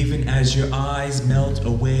 even as your eyes melt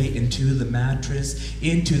away into the mattress,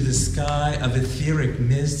 into the sky of etheric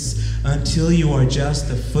mists, until you are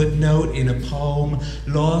just a footnote in a poem,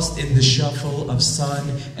 lost in the shuffle of sun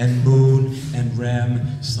and moon and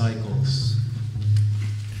REM cycles.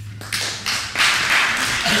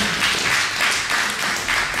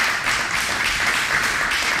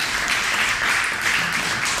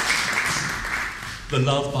 The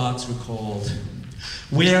love box recalled.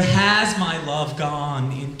 Where has my love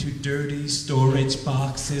gone? Into dirty storage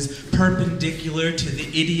boxes, perpendicular to the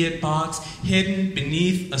idiot box, hidden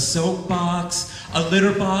beneath a soap box, a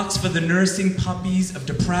litter box for the nursing puppies of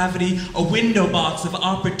depravity, a window box of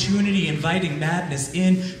opportunity inviting madness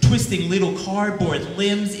in, twisting little cardboard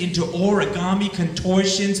limbs into origami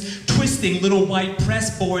contortions, twisting little white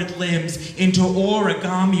pressboard limbs into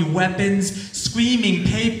origami weapons, screaming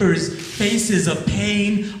papers, faces of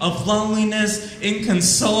pain, of loneliness,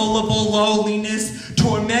 inconsolable loneliness,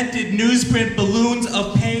 tormented newsprint balloons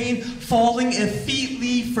of pain, falling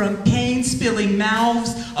effetely from pain-spilling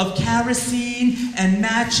mouths of kerosene and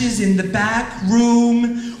matches in the back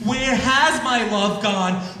room. Where has my love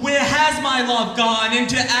gone? Where has my love gone?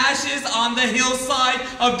 Into ashes on the hillside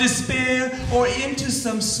of despair, or into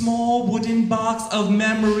some small wooden box of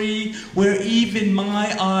memory where even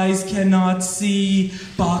my eyes cannot see,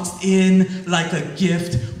 boxed in like a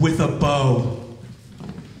gift with a bow.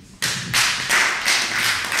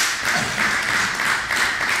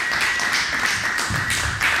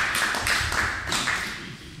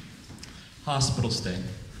 Hospital stay.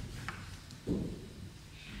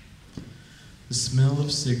 The smell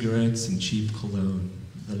of cigarettes and cheap cologne,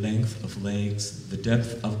 the length of legs, the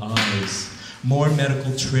depth of eyes, more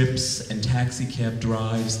medical trips and taxi cab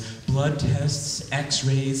drives, blood tests,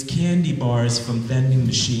 x-rays, candy bars from vending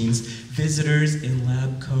machines, visitors in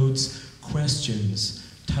lab coats, questions,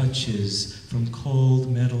 touches from cold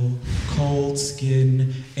metal, cold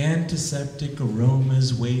skin, antiseptic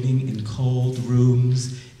aromas waiting in cold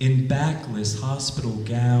rooms, in backless hospital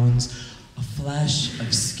gowns, a flash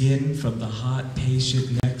of skin from the hot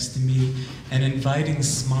patient next to me, an inviting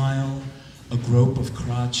smile, a grope of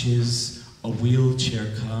crotches, a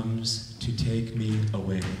wheelchair comes to take me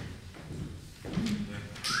away.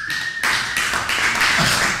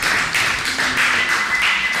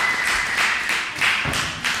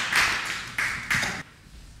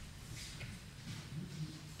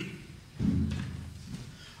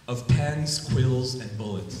 Of pens, quills, and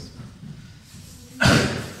bullets.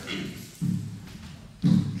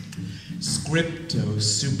 Scripto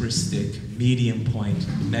superstick, medium point,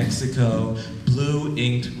 Mexico,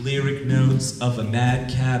 blue-inked lyric notes of a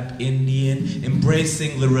madcap Indian,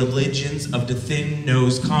 embracing the religions of the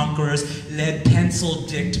thin-nosed conquerors, lead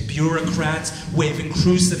pencil-dicked bureaucrats, waving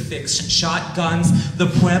crucifix shotguns, the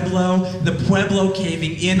Pueblo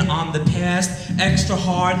caving in on the past, extra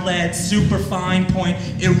hard lead, super fine point,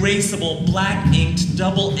 erasable black-inked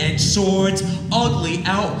double-edged swords, ugly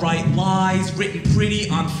outright lies written pretty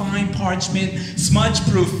on fine parchment,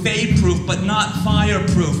 smudge-proof, fade-proof, but not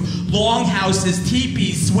fireproof, longhouses,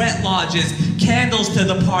 teepees, sweat lodges, candles to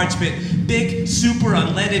the parchment, big super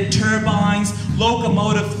unleaded turbines,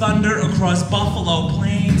 locomotive thunder across Buffalo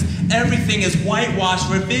Plains. Everything is whitewashed,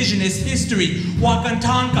 revisionist history.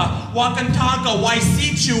 Wakantanka, Wakantanka,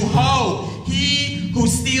 Waisichu Ho. He who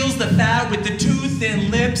steals the fat with the too thin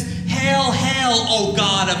lips. Hail, hail, O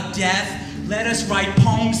God of death. Let us write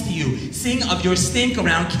poems to you, sing of your stink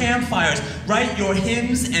around campfires, write your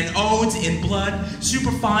hymns and odes in blood,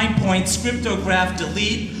 superfine point, scriptograph,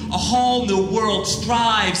 delete. A whole new world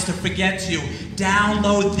strives to forget you.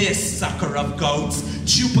 Download this, sucker of goats.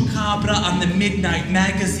 Chupacabra on the Midnight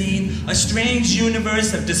Magazine, a strange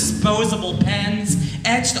universe of disposable pens,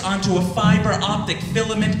 etched onto a fiber optic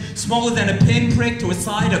filament, smaller than a pinprick to a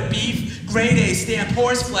side of beef, grade A stamped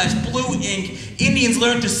horseflesh, blue ink. Indians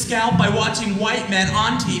learn to scalp by watching white men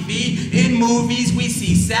on TV. In movies, we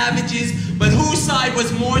see savages, but whose side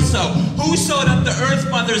was more so? Who sewed up the Earth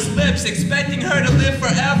Mother's lips, expecting her to live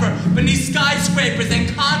forever beneath skyscrapers and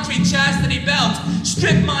concrete chastity belts?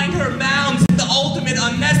 Strip mined her mounds in the ultimate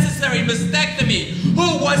unnecessary mastectomy.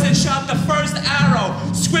 Who was it shot the first arrow?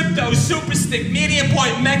 Scripto, superstick, medium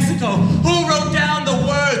point, Mexico. Who wrote down the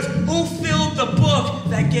words? Who filled the book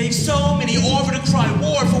that gave so many over to cry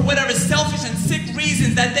war for whatever selfish and sick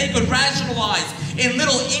reasons that they could rationalize in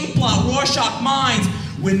little inkblot Rorschach minds?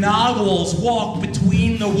 When narwhals walk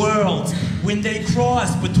between the worlds, when they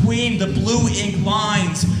cross between the blue ink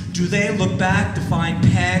lines, do they look back to find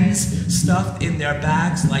pens stuffed in their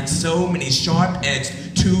backs like so many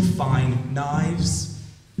sharp-edged, too fine knives?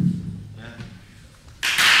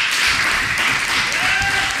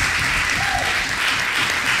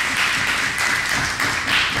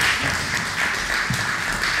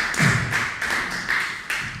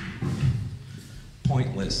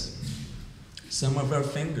 Pointless. Some of our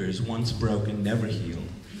fingers, once broken, never heal.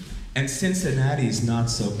 And Cincinnati's not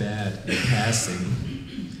so bad in passing.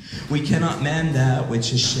 We cannot mend that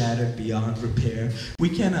which is shattered beyond repair. We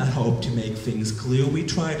cannot hope to make things clear. We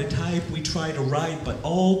try to type, we try to write, but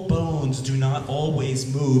old bones do not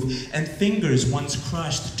always move, and fingers once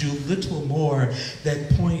crushed do little more than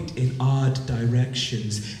point in odd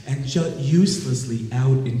directions and jut uselessly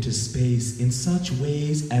out into space in such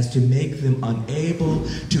ways as to make them unable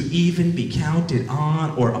to even be counted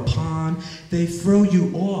on or upon. They throw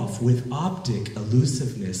you off with optic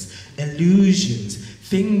elusiveness, illusions,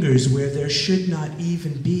 fingers where there should not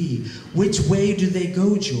even be. Which way do they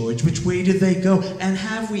go, George? Which way do they go? And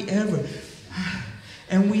have we ever?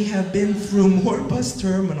 And we have been through more bus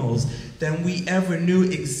terminals than we ever knew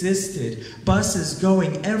existed. Buses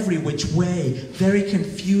going every which way, very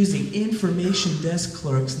confusing. Information desk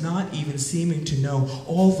clerks not even seeming to know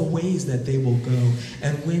all the ways that they will go.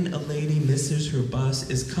 And when a lady misses her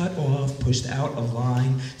bus, is cut off, pushed out of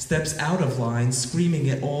line, steps out of line,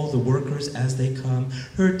 screaming at all the workers as they come,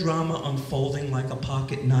 her drama unfolding like a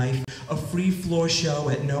pocket knife, a free floor show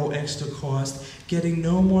at no extra cost, getting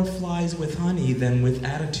no more flies with honey than with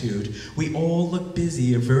attitude. We all look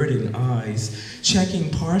busy averting eyes, checking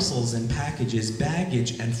parcels and packages,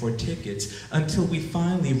 baggage and for tickets, until we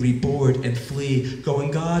finally reboard and flee,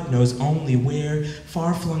 going God knows only where,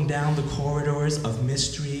 far flung down the corridors of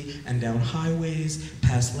mystery and down highways,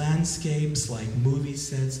 past landscapes like movie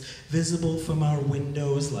sets, visible from our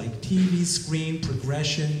windows like TV screen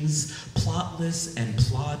progressions, plotless and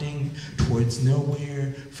plodding towards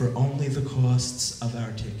nowhere for only the costs of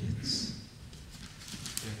our tickets.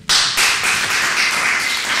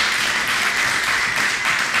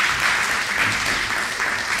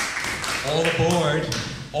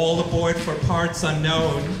 All aboard for parts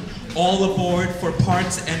unknown, all aboard for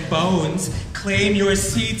parts and bones. Claim your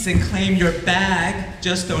seats and claim your bag,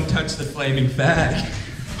 just don't touch the flaming fag.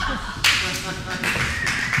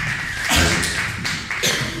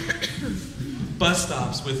 Bus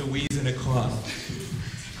stops with a wheeze and a cough.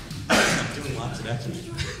 I'm doing lots of that tonight.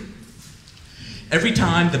 Every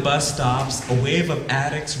time the bus stops, a wave of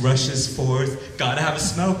addicts rushes forth. Gotta have a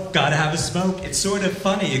smoke, gotta have a smoke. It's sort of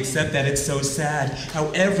funny, except that it's so sad how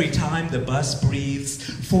every time the bus breathes,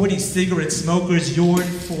 40 cigarette smokers yawn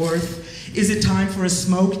forth Is it time for a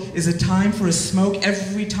smoke? Is it time for a smoke?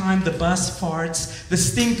 Every time the bus farts, the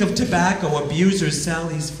stink of tobacco abusers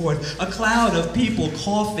sallies forth. A cloud of people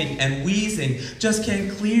coughing and wheezing just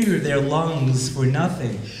can't clear their lungs for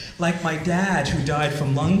nothing. Like my dad who died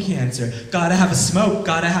from lung cancer. Gotta have a smoke,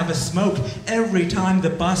 gotta have a smoke. Every time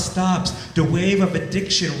the bus stops, the wave of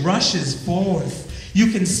addiction rushes forth. You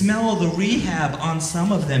can smell the rehab on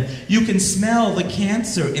some of them. You can smell the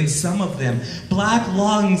cancer in some of them. Black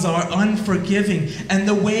lungs are unforgiving, and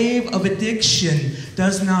the wave of addiction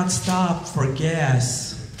does not stop for gas.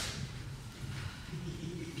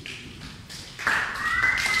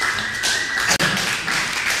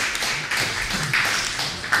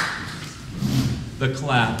 The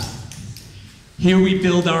collapse. Here we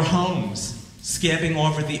build our homes, scabbing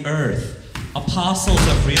over the earth. Apostles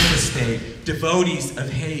of real estate, devotees of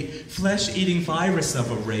hate, flesh-eating virus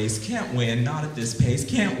of a race, can't win, not at this pace,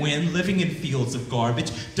 can't win, living in fields of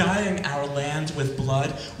garbage, dyeing our lands with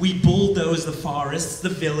blood. We bulldoze the forests, the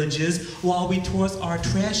villages, while we toss our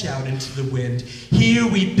trash out into the wind. Here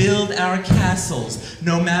we build our castles,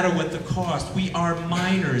 no matter what the cost. We are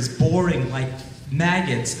miners, boring like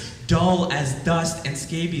maggots, dull as dust and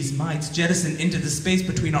scabies mites, jettisoned into the space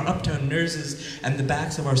between our upturned noses and the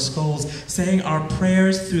backs of our skulls, saying our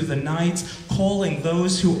prayers through the nights, calling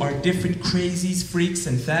those who are different crazies, freaks,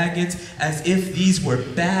 and faggots, as if these were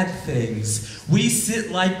bad things. We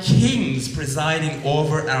sit like kings presiding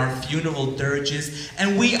over our funeral dirges,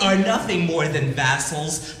 and we are nothing more than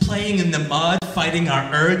vassals, playing in the mud, fighting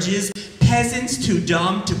our urges, peasants too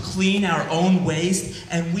dumb to clean our own waste,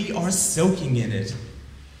 and we are soaking in it.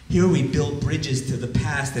 Here we build bridges to the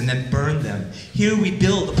past and then burn them. Here we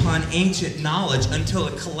build upon ancient knowledge until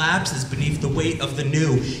it collapses beneath the weight of the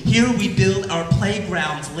new. Here we build our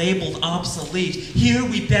playgrounds labeled obsolete. Here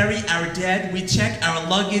we bury our dead. We check our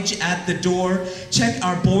luggage at the door, check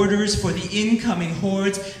our borders for the incoming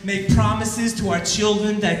hordes, make promises to our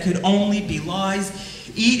children that could only be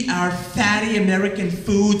lies, eat our fatty American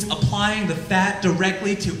foods, applying the fat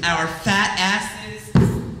directly to our fat asses.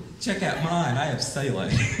 Check out mine, I have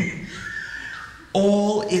cellulite.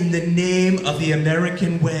 All in the name of the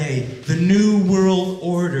American way, the New World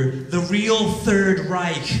Order, the real Third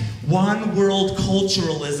Reich, one world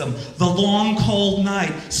culturalism, the long cold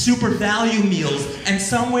night, super value meals, and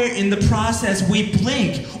somewhere in the process we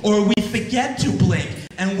blink or we forget to blink,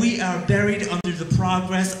 and we are buried under the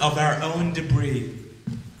progress of our own debris.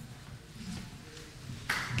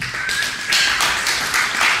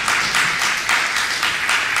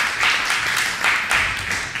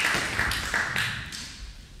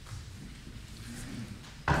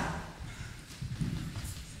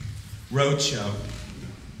 Roadshow.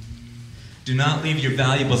 Do not leave your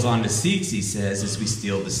valuables on the seats, he says, as we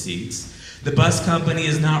steal the seats. The bus company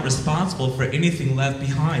is not responsible for anything left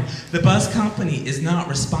behind. The bus company is not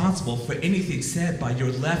responsible for anything said by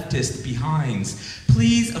your leftist behinds.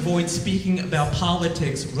 Please avoid speaking about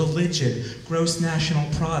politics, religion, gross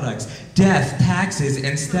national products, death, taxes,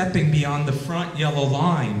 and stepping beyond the front yellow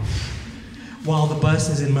line. While the bus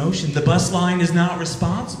is in motion, the bus line is not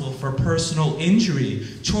responsible for personal injury,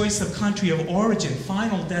 choice of country of origin,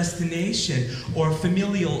 final destination, or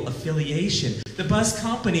familial affiliation. The bus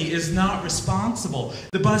company is not responsible.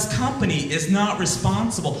 The bus company is not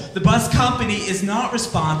responsible. The bus company is not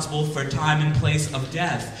responsible for time and place of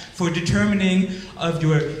death, for determining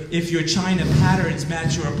if your china patterns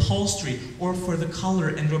match your upholstery, or for the color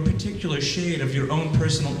and or particular shade of your own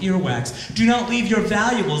personal earwax. Do not leave your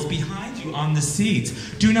valuables behind you on the seats.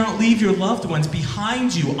 Do not leave your loved ones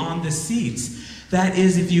behind you on the seats. That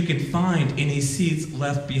is, if you can find any seats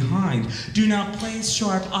left behind. Do not place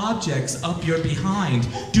sharp objects up your behind.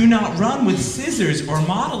 Do not run with scissors or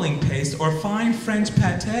modeling paste or fine French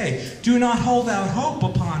pâté. Do not hold out hope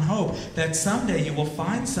upon hope that someday you will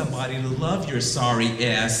find somebody to love your sorry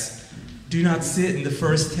ass. Do not sit in the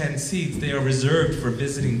first 10 seats. They are reserved for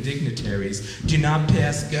visiting dignitaries. Do not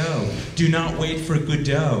pass go. Do not wait for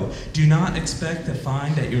Godot. Do not expect to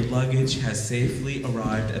find that your luggage has safely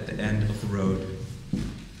arrived at the end of the road.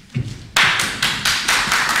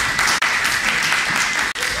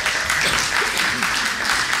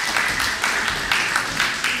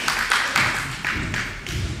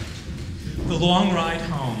 The long ride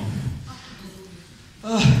home.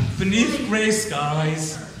 Beneath gray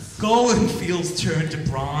skies, golden fields turn to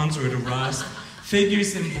bronze or to rust.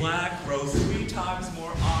 Figures in black grow 3 times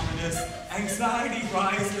more ominous. Anxiety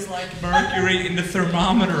rises like mercury in the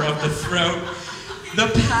thermometer of the throat.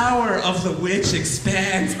 The power of the witch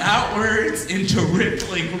expands outwards into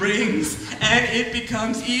rippling rings, and it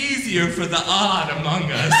becomes easier for the odd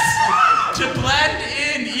among us to blend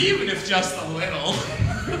in, even if just a little.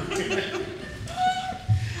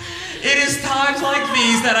 is times like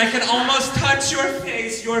these that I can almost touch your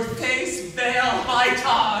face veiled by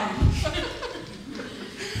time.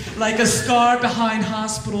 Like a scar behind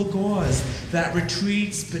hospital gauze that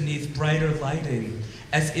retreats beneath brighter lighting,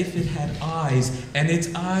 as if it had eyes, and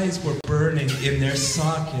its eyes were burning in their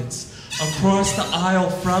sockets. Across the aisle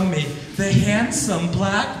from me, the handsome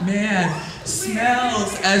black man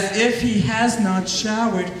smells as if he has not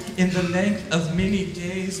showered in the length of many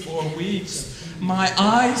days or weeks. My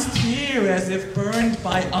eyes tear as if burned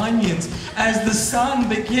by onions as the sun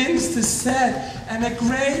begins to set and a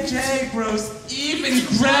gray day grows even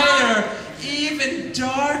grayer, even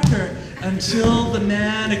darker, until the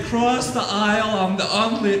man across the aisle on the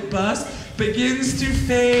unlit bus begins to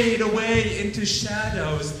fade away into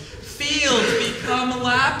shadows. Fields become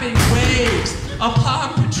lapping waves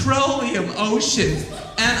upon petroleum oceans,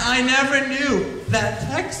 and I never knew that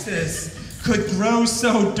Texas could grow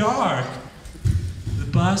so dark.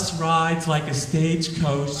 The bus rides like a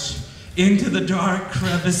stagecoach into the dark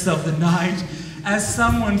crevice of the night as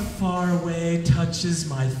someone far away touches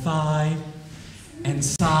my thigh and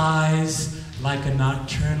sighs like a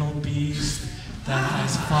nocturnal beast that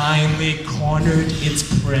has finally cornered its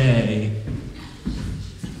prey.